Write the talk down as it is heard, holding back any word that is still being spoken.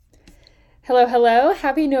Hello, hello.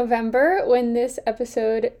 Happy November when this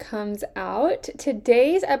episode comes out.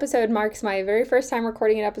 Today's episode marks my very first time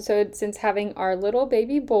recording an episode since having our little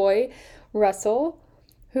baby boy, Russell,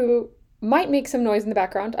 who might make some noise in the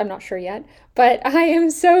background. I'm not sure yet. But I am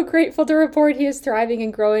so grateful to report he is thriving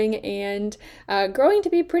and growing and growing to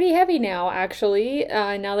be pretty heavy now, actually,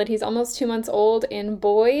 now that he's almost 2 months old. And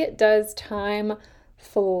boy, does time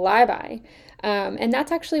fly by. And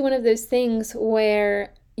that's actually one of those things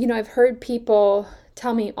where I've heard people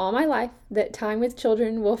tell me all my life that time with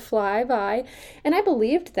children will fly by, and I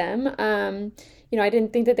believed them. I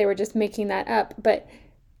didn't think that they were just making that up, but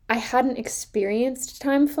I hadn't experienced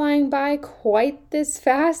time flying by quite this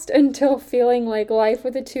fast until feeling like life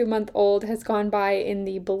with a 2-month-old has gone by in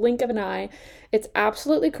the blink of an eye. It's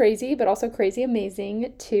absolutely crazy, but also crazy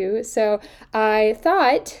amazing too. So I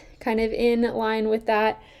thought, kind of in line with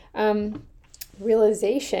that,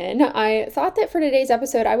 realization, I thought that for today's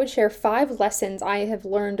episode, I would share 5 lessons I have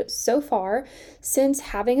learned so far since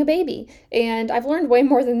having a baby. And I've learned way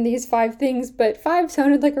more than these 5 things, but 5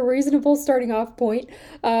 sounded like a reasonable starting off point.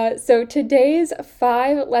 So today's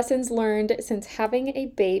 5 lessons learned since having a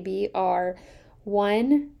baby are: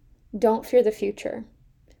 1, don't fear the future.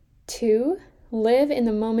 2, live in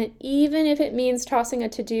the moment, even if it means tossing a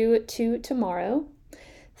to-do to tomorrow.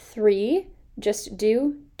 3, just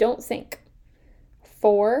do, don't think.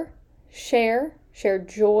 4, share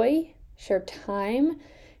joy, share time,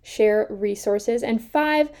 share resources. And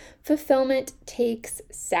 5, fulfillment takes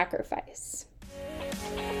sacrifice.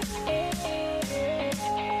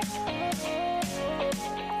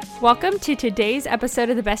 Welcome to today's episode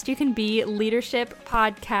of the Best You Can Be Leadership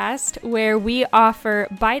Podcast, where we offer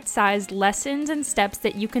bite-sized lessons and steps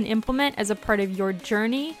that you can implement as a part of your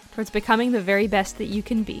journey towards becoming the very best that you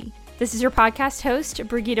can be. This is your podcast host,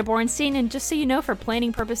 Brigitte Borenstein, and just so you know, for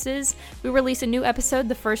planning purposes, we release a new episode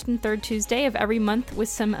the first and third Tuesday of every month with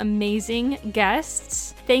some amazing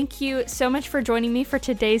guests. Thank you so much for joining me for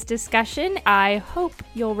today's discussion. I hope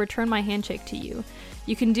you'll return my handshake to you.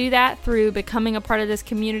 You can do that through becoming a part of this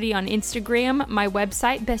community on Instagram, my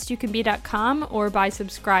website, bestyoucanbe.com, or by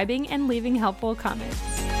subscribing and leaving helpful comments.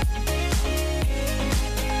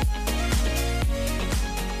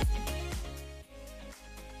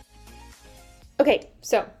 Okay,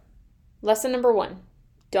 so lesson number 1,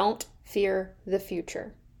 don't fear the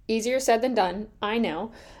future. Easier said than done, I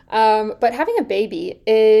know. But having a baby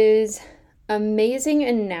is amazing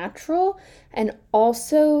and natural, and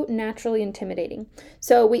also naturally intimidating.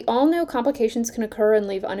 So we all know complications can occur and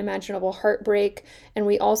leave unimaginable heartbreak, and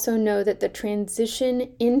we also know that the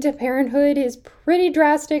transition into parenthood is pretty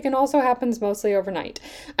drastic and also happens mostly overnight.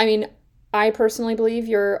 I mean, I personally believe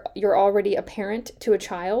you're already a parent to a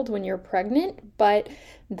child when you're pregnant, but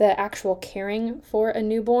the actual caring for a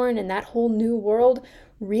newborn and that whole new world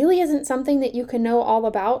really isn't something that you can know all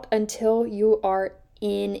about until you are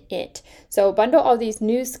in it. So bundle all these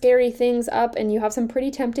new scary things up, and you have some pretty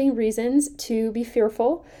tempting reasons to be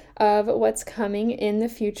fearful of what's coming in the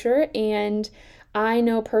future. And I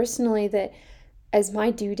know personally that as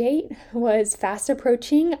my due date was fast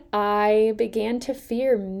approaching, I began to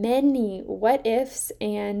fear many what ifs,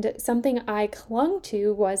 and something I clung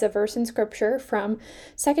to was a verse in scripture from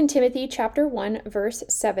 2 Timothy chapter 1, verse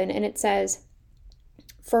 7, and it says,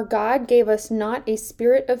 "For God gave us not a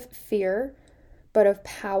spirit of fear, but of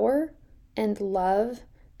power and love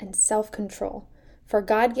and self-control." For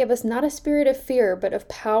God gave us not a spirit of fear, but of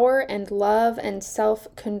power and love and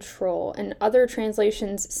self-control. And other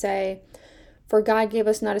translations say, "For God gave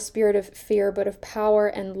us not a spirit of fear, but of power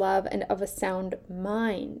and love and of a sound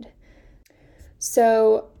mind."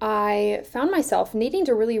 So I found myself needing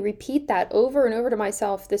to really repeat that over and over to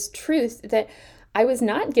myself, this truth that I was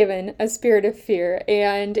not given a spirit of fear.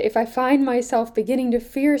 And if I find myself beginning to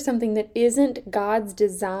fear something that isn't God's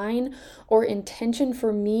design or intention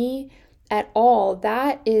for me at all,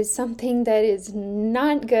 that is something that is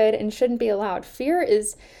not good and shouldn't be allowed. Fear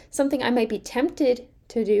is something I might be tempted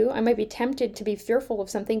to do. I might be tempted to be fearful of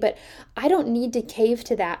something, but I don't need to cave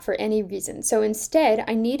to that for any reason. So instead,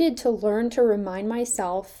 I needed to learn to remind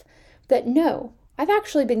myself that no, I've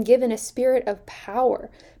actually been given a spirit of power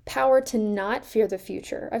to not fear the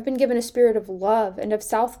future. I've been given a spirit of love and of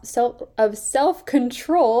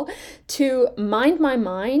self-control to mind my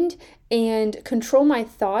mind and control my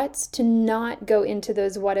thoughts to not go into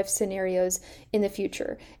those what if scenarios in the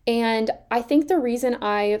future. And I think the reason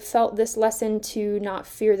I felt this lesson to not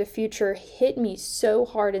fear the future hit me so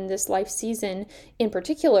hard in this life season in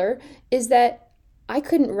particular is that I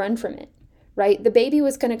couldn't run from it. right? The baby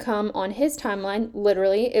was going to come on his timeline,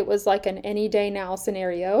 literally. It was like an any day now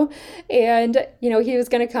scenario. And, he was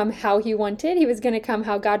going to come how he wanted. He was going to come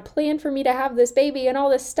how God planned for me to have this baby and all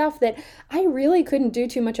this stuff that I really couldn't do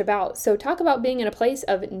too much about. So talk about being in a place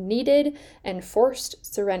of needed and forced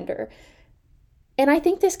surrender. And I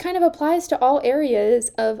think this kind of applies to all areas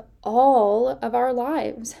of all of our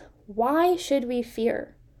lives. Why should we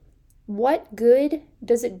fear? What good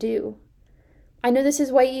does it do? I know this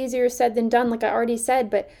is way easier said than done, like I already said,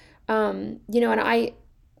 but, and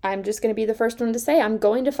I'm just going to be the first one to say I'm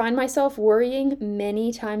going to find myself worrying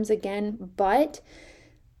many times again, but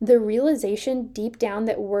the realization deep down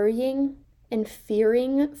that worrying and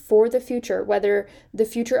fearing for the future, whether the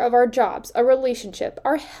future of our jobs, our relationship,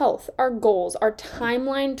 our health, our goals, our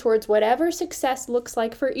timeline towards whatever success looks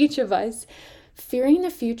like for each of us, fearing the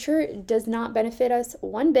future does not benefit us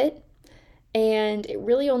one bit. And it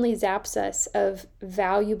really only zaps us of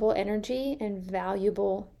valuable energy and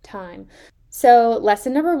valuable time. So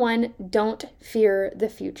lesson number 1, don't fear the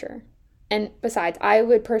future. And besides, I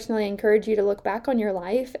would personally encourage you to look back on your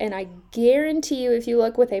life, and I guarantee you, if you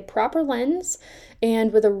look with a proper lens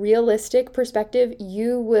and with a realistic perspective,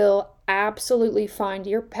 you will absolutely find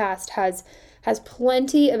your past has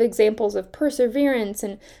plenty of examples of perseverance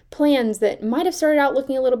and plans that might have started out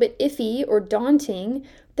looking a little bit iffy or daunting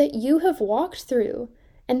that you have walked through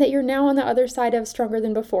and that you're now on the other side of stronger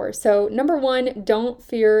than before. So number 1, don't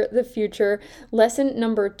fear the future. Lesson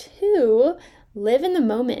number 2, live in the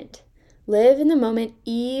moment. Live in the moment,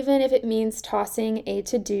 even if it means tossing a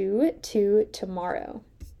to-do to tomorrow.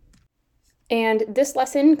 And this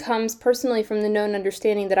lesson comes personally from the known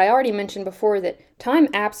understanding that I already mentioned before, that time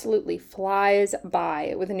absolutely flies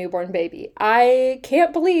by with a newborn baby. I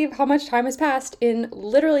can't believe how much time has passed in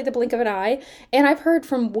literally the blink of an eye. And I've heard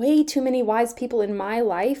from way too many wise people in my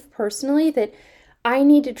life personally that I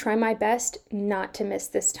need to try my best not to miss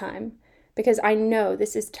this time, because I know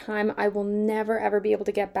this is time I will never, ever be able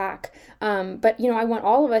to get back. But, I want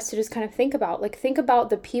all of us to just kind of think about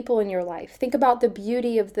the people in your life. Think about the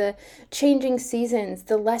beauty of the changing seasons,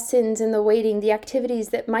 the lessons and the waiting, the activities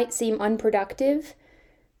that might seem unproductive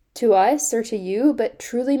to us or to you, but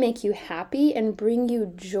truly make you happy and bring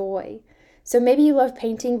you joy. So maybe you love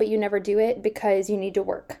painting, but you never do it because you need to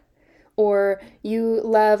work. Or you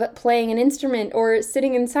love playing an instrument or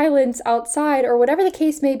sitting in silence outside, or whatever the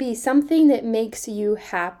case may be, something that makes you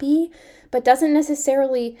happy, but doesn't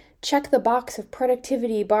necessarily check the box of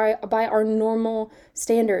productivity by our normal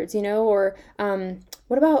standards, or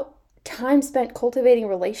what about time spent cultivating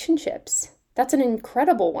relationships? That's an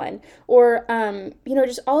incredible one. Or,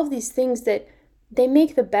 just all of these things that they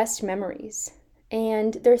make the best memories.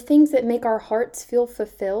 And they're things that make our hearts feel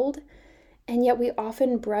fulfilled. And yet we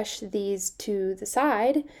often brush these to the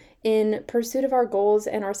side in pursuit of our goals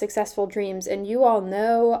and our successful dreams. And you all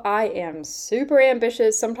know I am super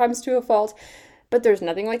ambitious, sometimes to a fault, but there's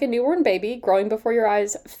nothing like a newborn baby growing before your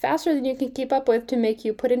eyes faster than you can keep up with to make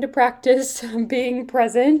you put into practice being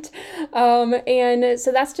present. And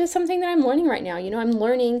so that's just something that I'm learning right now. I'm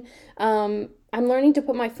learning to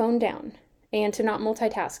put my phone down and to not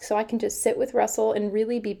multitask, so I can just sit with Russell and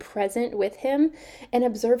really be present with him and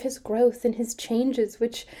observe his growth and his changes,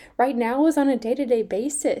 which right now is on a day-to-day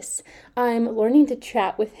basis. I'm learning to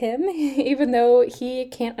chat with him, even though he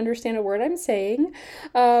can't understand a word I'm saying,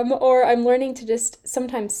 or I'm learning to just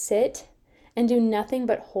sometimes sit and do nothing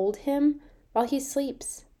but hold him while he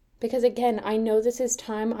sleeps. Because again, I know this is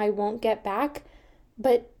time I won't get back,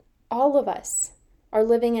 but all of us are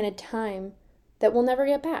living in a time that we'll never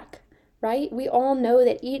get back. Right? We all know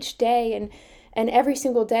that each day and every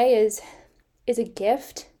single day is a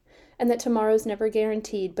gift, and that tomorrow's never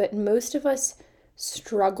guaranteed. But most of us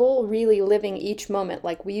struggle really living each moment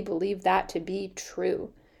like we believe that to be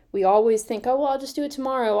true. We always think, oh, well, I'll just do it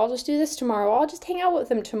tomorrow. I'll just do this tomorrow. I'll just hang out with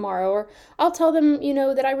them tomorrow. Or I'll tell them,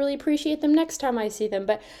 that I really appreciate them next time I see them.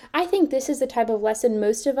 But I think this is the type of lesson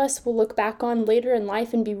most of us will look back on later in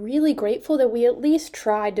life and be really grateful that we at least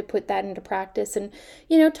tried to put that into practice and,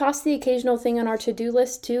 toss the occasional thing on our to-do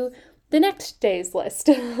list to the next day's list.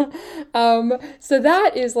 So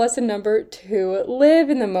that is lesson number 2. Live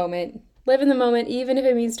in the moment. Live in the moment, even if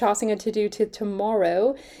it means tossing a to-do to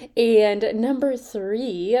tomorrow. And number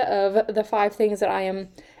 3 of the 5 things that I am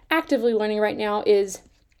actively learning right now is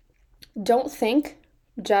don't think,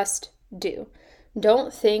 just do.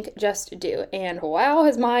 Don't think, just do. And wow,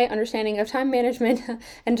 has my understanding of time management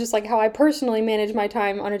and just like how I personally manage my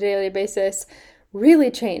time on a daily basis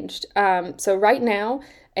really changed. So right now,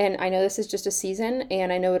 and I know this is just a season,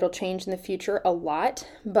 and I know it'll change in the future a lot,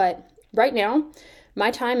 but right now, my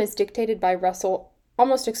time is dictated by Russell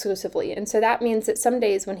almost exclusively. And so that means that some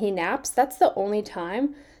days when he naps, that's the only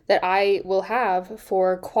time that I will have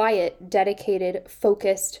for quiet, dedicated,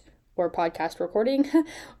 focused, or podcast recording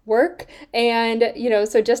work. And,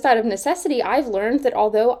 so just out of necessity, I've learned that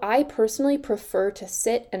although I personally prefer to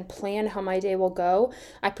sit and plan how my day will go,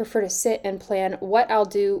 I prefer to sit and plan what I'll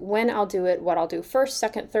do, when I'll do it, what I'll do first,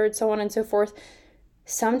 second, third, so on and so forth.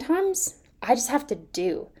 Sometimes I just have to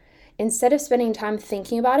do. Instead of spending time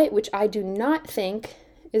thinking about it, which I do not think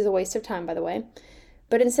is a waste of time, by the way,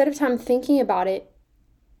 but instead of time thinking about it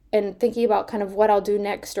and thinking about kind of what I'll do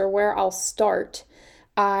next or where I'll start,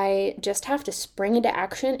 I just have to spring into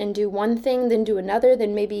action and do one thing, then do another,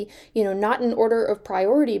 then maybe, not in order of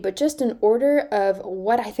priority, but just in order of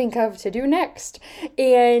what I think of to do next.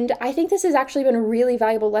 And I think this has actually been a really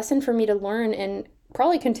valuable lesson for me to learn and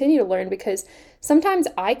probably continue to learn, because sometimes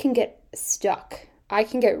I can get stuck. I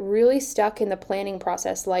can get really stuck in the planning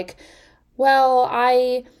process. Like, well,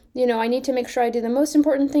 I need to make sure I do the most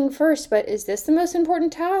important thing first, but is this the most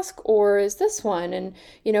important task or is this one? And,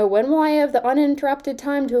 when will I have the uninterrupted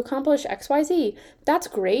time to accomplish XYZ? That's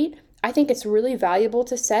great. I think it's really valuable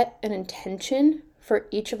to set an intention for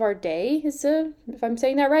each of our days. If I'm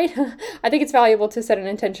saying that right, I think it's valuable to set an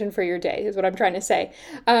intention for your day is what I'm trying to say.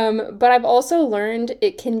 But I've also learned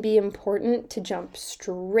it can be important to jump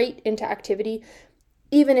straight into activity,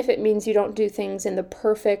 even if it means you don't do things in the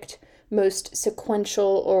perfect, most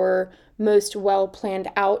sequential or most well planned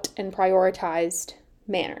out and prioritized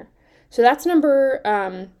manner. So that's number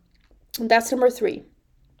 3.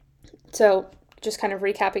 So just kind of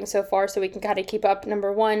recapping so far so we can kind of keep up.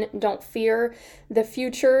 Number 1, don't fear the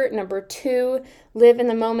future. Number 2, live in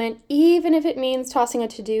the moment, even if it means tossing a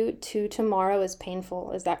to-do to tomorrow, as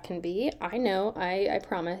painful as that can be. I know, I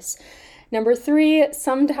promise. Number 3,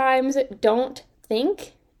 sometimes don't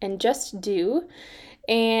think and just do.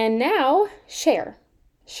 And now, share.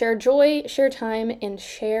 Share joy, share time, and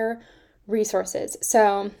share resources.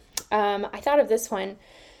 So I thought of this one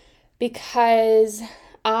because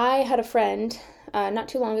I had a friend not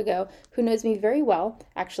too long ago who knows me very well,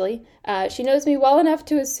 actually. She knows me well enough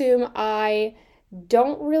to assume I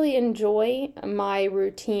don't really enjoy my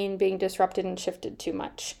routine being disrupted and shifted too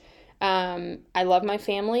much. I love my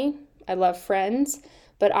family. I love friends.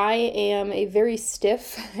 But I am a very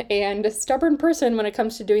stiff and stubborn person when it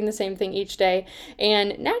comes to doing the same thing each day.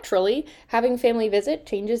 And naturally, having family visit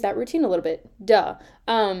changes that routine a little bit. Duh.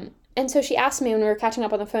 And so she asked me when we were catching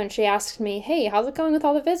up on the phone, she asked me, hey, how's it going with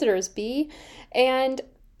all the visitors, B? And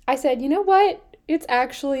I said, you know what? It's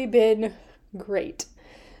actually been great.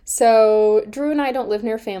 So Drew and I don't live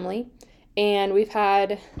near family, and we've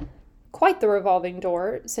had quite the revolving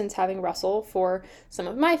door since having Russell for some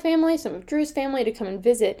of my family, some of Drew's family to come and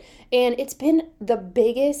visit. And it's been the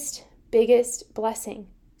biggest blessing,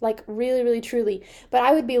 like really, really, truly. But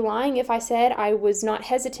I would be lying if I said I was not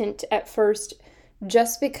hesitant at first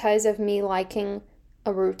just because of me liking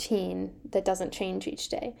a routine that doesn't change each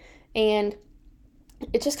day. And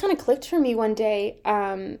it just kind of clicked for me one day.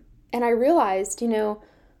 And I realized,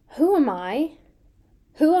 who am I?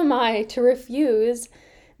 Who am I to refuse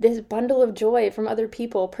this bundle of joy from other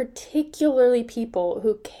people, particularly people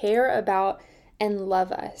who care about and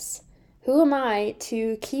love us? Who am I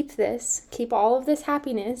to keep all of this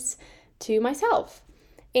happiness to myself?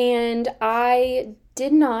 And I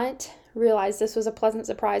did not realize this was a pleasant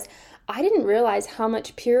surprise. I didn't realize how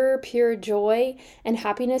much pure joy and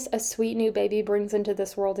happiness a sweet new baby brings into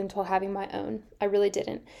this world until having my own. I really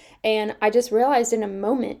didn't. And I just realized in a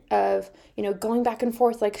moment of, going back and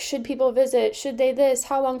forth, like, should people visit? Should they this?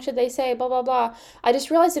 How long should they say? Blah, blah, blah. I just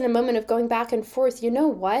realized in a moment of going back and forth, you know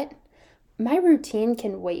what? My routine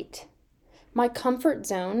can wait. My comfort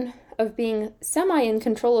zone of being semi in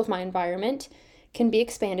control of my environment can be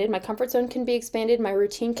expanded. My comfort zone can be expanded. My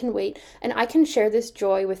routine can wait. And I can share this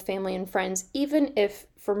joy with family and friends, even if,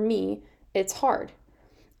 for me, it's hard.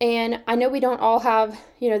 And I know we don't all have,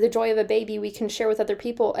 the joy of a baby we can share with other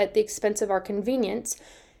people at the expense of our convenience.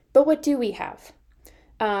 But what do we have?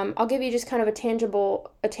 I'll give you just kind of a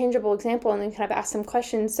tangible example and then kind of ask some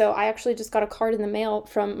questions. So I actually just got a card in the mail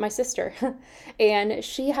from my sister. And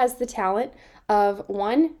she has the talent of,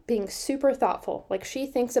 one, being super thoughtful. Like, she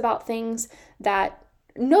thinks about things that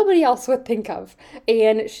nobody else would think of.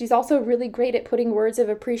 And she's also really great at putting words of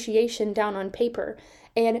appreciation down on paper.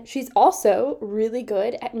 And she's also really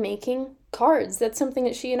good at making cards. That's something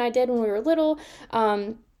that she and I did when we were little,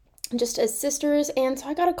 just as sisters. And so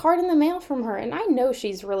I got a card in the mail from her, and I know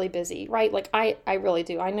she's really busy, right? Like, I really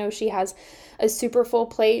do. I know she has a super full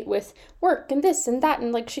plate with work and this and that.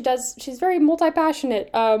 And like, she's very multi-passionate.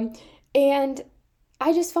 And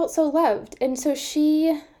I just felt so loved. And so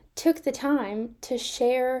she took the time to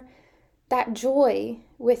share that joy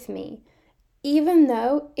with me, even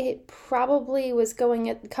though it probably was coming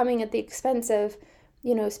at the expense of,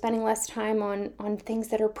 spending less time on things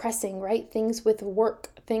that are pressing, right? Things with work,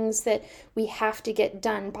 things that we have to get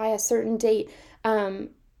done by a certain date.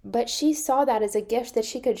 But she saw that as a gift that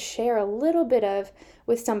she could share a little bit of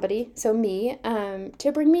with somebody, so me,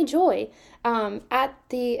 to bring me joy, at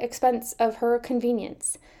the expense of her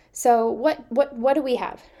convenience. So what do we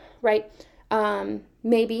have, right?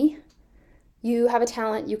 Maybe you have a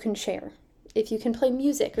talent you can share. If you can play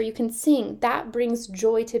music or you can sing, that brings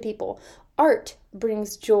joy to people. Art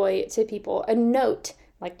brings joy to people. A note,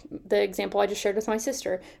 like the example I just shared with my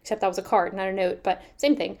sister, except that was a card, not a note, but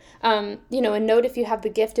same thing. A note, if you have the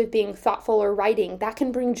gift of being thoughtful or writing, that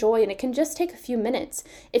can bring joy, and it can just take a few minutes.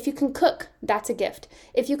 If you can cook, that's a gift.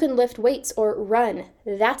 If you can lift weights or run,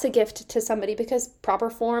 that's a gift to somebody, because proper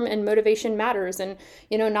form and motivation matters. And,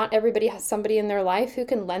 not everybody has somebody in their life who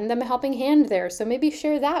can lend them a helping hand there. So maybe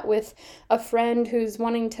share that with a friend who's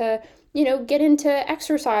wanting to, get into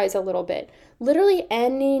exercise a little bit. Literally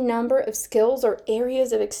any number of skills or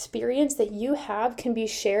areas of experience that you have can be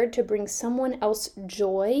shared to bring someone else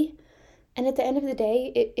joy. And at the end of the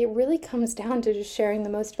day, it really comes down to just sharing the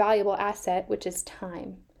most valuable asset, which is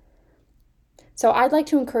time. So I'd like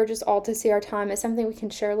to encourage us all to see our time as something we can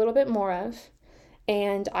share a little bit more of.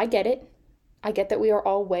 And I get it. I get that we are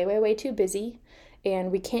all way, way, way too busy,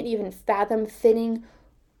 and we can't even fathom fitting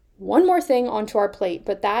one more thing onto our plate.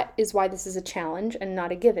 But that is why this is a challenge and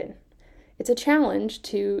not a given. It's a challenge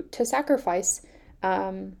to sacrifice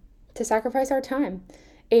our time.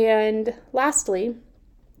 And lastly,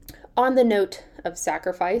 on the note of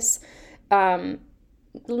sacrifice,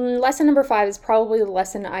 lesson number 5 is probably the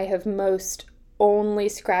lesson I have most only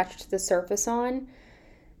scratched the surface on,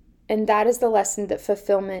 and that is the lesson that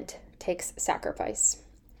fulfillment takes sacrifice.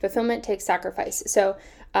 Fulfillment takes sacrifice. So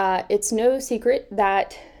it's no secret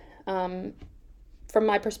that, from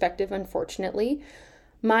my perspective, unfortunately,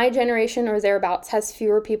 my generation or thereabouts has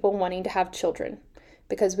fewer people wanting to have children,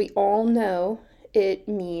 because we all know it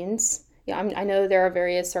means, I know there are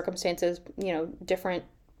various circumstances, different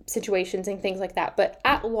situations and things like that, but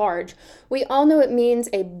at large, we all know it means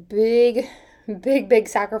a big, big, big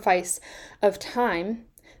sacrifice of time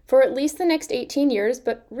for at least the next 18 years,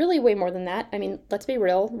 but really way more than that. I mean, let's be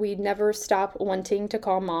real. We never stop wanting to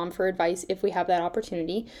call mom for advice if we have that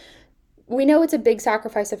opportunity. We know it's a big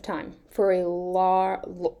sacrifice of time for a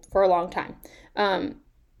long time. And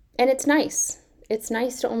it's nice. It's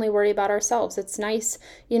nice to only worry about ourselves. It's nice,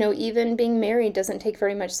 even being married doesn't take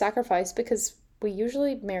very much sacrifice, because we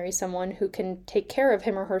usually marry someone who can take care of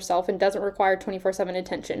him or herself and doesn't require 24/7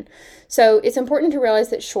 attention. So it's important to realize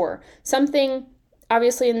that, sure, something,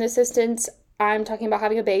 obviously in this instance, I'm talking about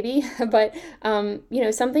having a baby, but,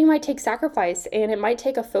 something might take sacrifice, and it might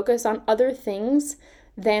take a focus on other things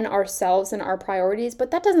than ourselves and our priorities,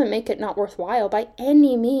 but that doesn't make it not worthwhile by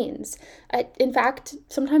any means. In fact,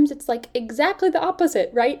 sometimes it's like exactly the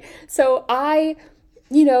opposite, right? So I,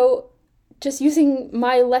 just using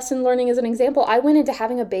my lesson learning as an example, I went into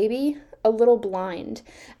having a baby a little blind.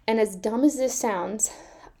 And as dumb as this sounds,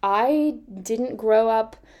 I didn't grow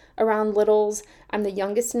up around littles. I'm the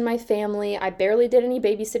youngest in my family. I barely did any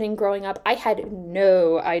babysitting growing up. I had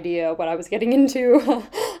no idea what I was getting into.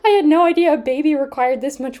 I had no idea a baby required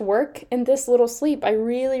this much work and this little sleep. I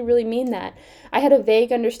really, really mean that. I had a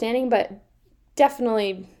vague understanding, but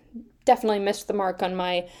definitely missed the mark on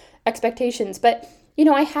my expectations. But,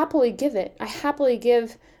 I happily give it. I happily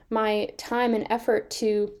give my time and effort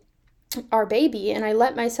to our baby, and I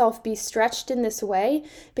let myself be stretched in this way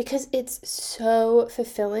because it's so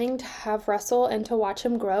fulfilling to have Russell and to watch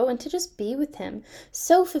him grow and to just be with him.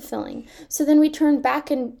 So fulfilling. So then we turn back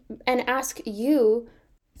and ask you,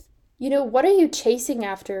 what are you chasing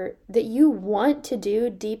after that you want to do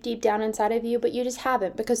deep, deep down inside of you, but you just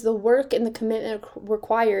haven't because the work and the commitment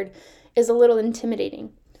required is a little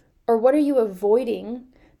intimidating? Or what are you avoiding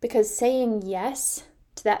because saying yes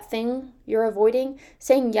to that thing you're avoiding,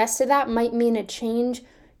 saying yes to that might mean a change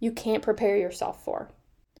you can't prepare yourself for?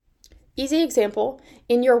 Easy example,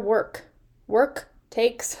 in your work. Work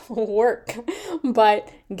takes work, but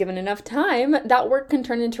given enough time, that work can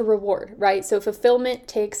turn into reward, right? So fulfillment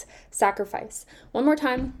takes sacrifice. One more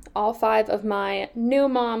time, all 5 of my new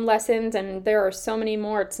mom lessons, and there are so many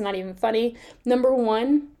more, it's not even funny. Number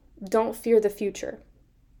 1, don't fear the future.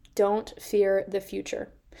 Don't fear the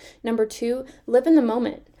future. Number 2, live in the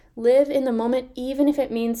moment. Live in the moment, even if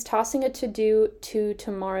it means tossing a to-do to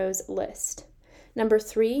tomorrow's list. Number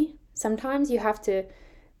 3, sometimes you have to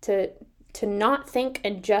not think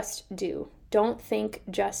and just do. Don't think,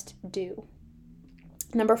 just do.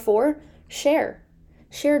 Number 4, share.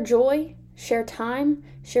 Share joy, share time,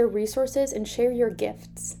 share resources, and share your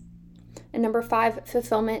gifts. And number 5,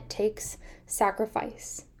 fulfillment takes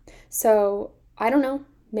sacrifice. So I don't know,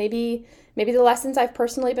 maybe the lessons I've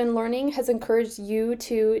personally been learning has encouraged you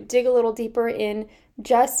to dig a little deeper in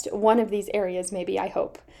just one of these areas, maybe, I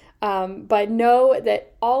hope. But know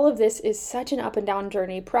that all of this is such an up and down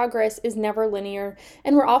journey. Progress is never linear,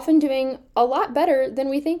 and we're often doing a lot better than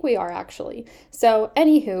we think we are, actually. So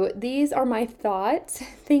anywho, these are my thoughts.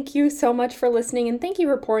 Thank you so much for listening, and thank you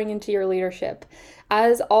for pouring into your leadership.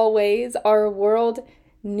 As always, our world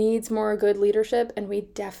needs more good leadership, and we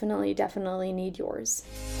definitely need yours.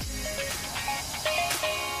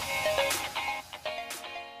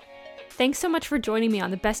 Thanks so much for joining me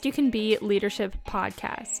on the Best You Can Be Leadership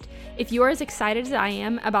Podcast. If you are as excited as I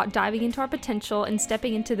am about diving into our potential and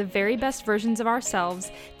stepping into the very best versions of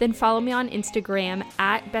ourselves, then follow me on Instagram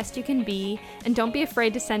at bestyoucanbe, and don't be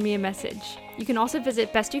afraid to send me a message. You can also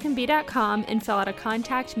visit bestyoucanbe.com and fill out a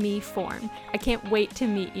contact me form. I can't wait to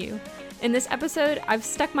meet you. In this episode, I've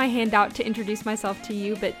stuck my hand out to introduce myself to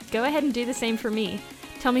you, but go ahead and do the same for me.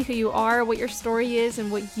 Tell me who you are, what your story is,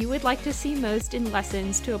 and what you would like to see most in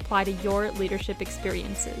lessons to apply to your leadership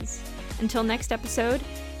experiences. Until next episode,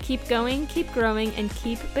 keep going, keep growing, and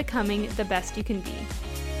keep becoming the best you can be.